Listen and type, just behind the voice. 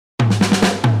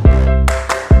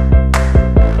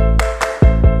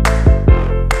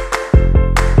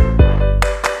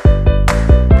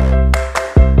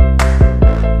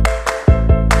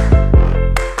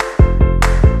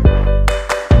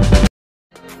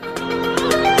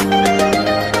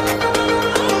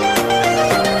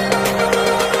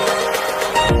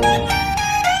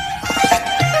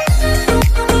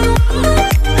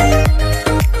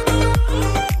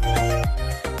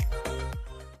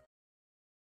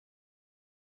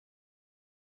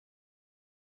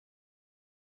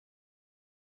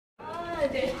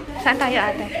Saan tayo,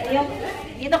 ate?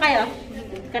 Dito kayo.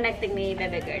 Connecting ni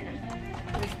Bebe Girl na.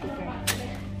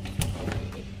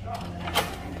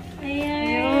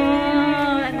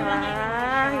 Ayan.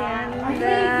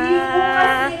 Ganda.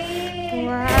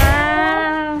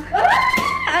 Wow.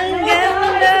 Ang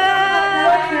ganda.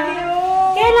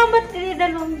 Kaya lang ba't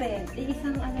dalawang bed?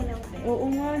 Isang ano lang bed. Oo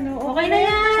nga, no. Okay na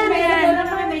yan.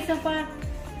 May isa pa.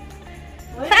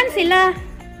 Saan sila?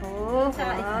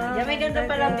 May ganda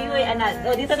palang view eh.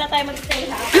 Dito na tayo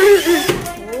mag-stay ha.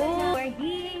 Oh, we're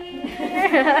here.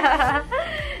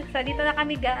 So, dito na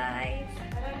kami, guys.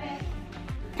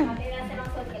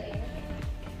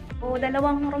 Oh,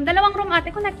 dalawang room. Dalawang room,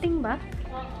 ate. Connecting ba?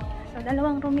 So,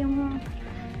 dalawang room yung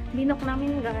binok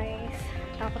namin, guys.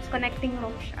 Tapos, connecting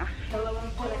room siya.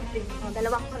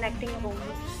 Dalawang connecting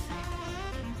rooms.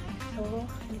 So,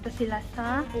 dito sila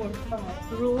sa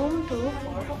room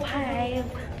 245.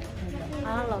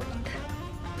 ALOFT.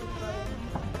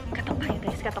 Katok tayo,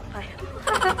 guys. Katok tayo.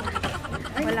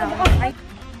 Wala. Ay.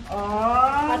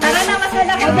 Tara na,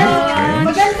 masala ka na.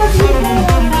 Maganda dito.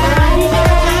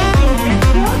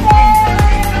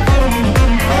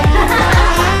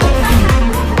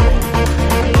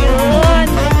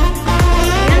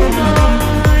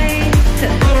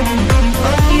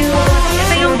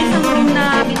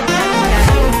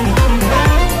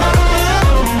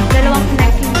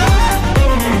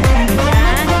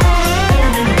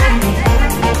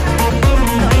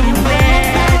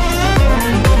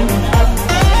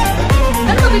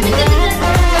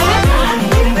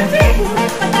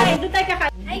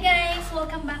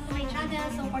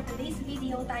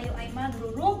 Tayo ay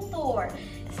mag-room tour.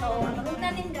 So, ang room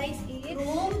natin, guys, is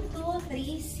room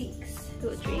 236. 236.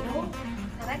 So,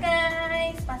 tara,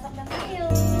 guys! Pasok na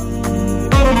tayo!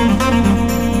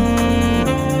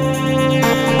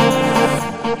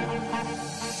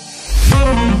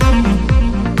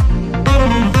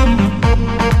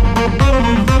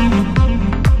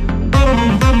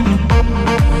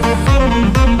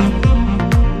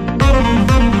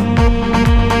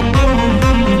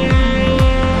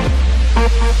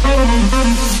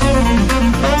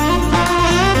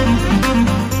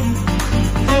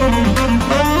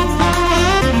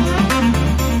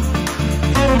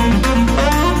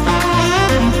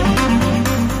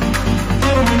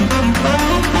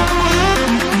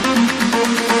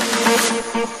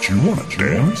 You wanna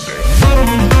dance?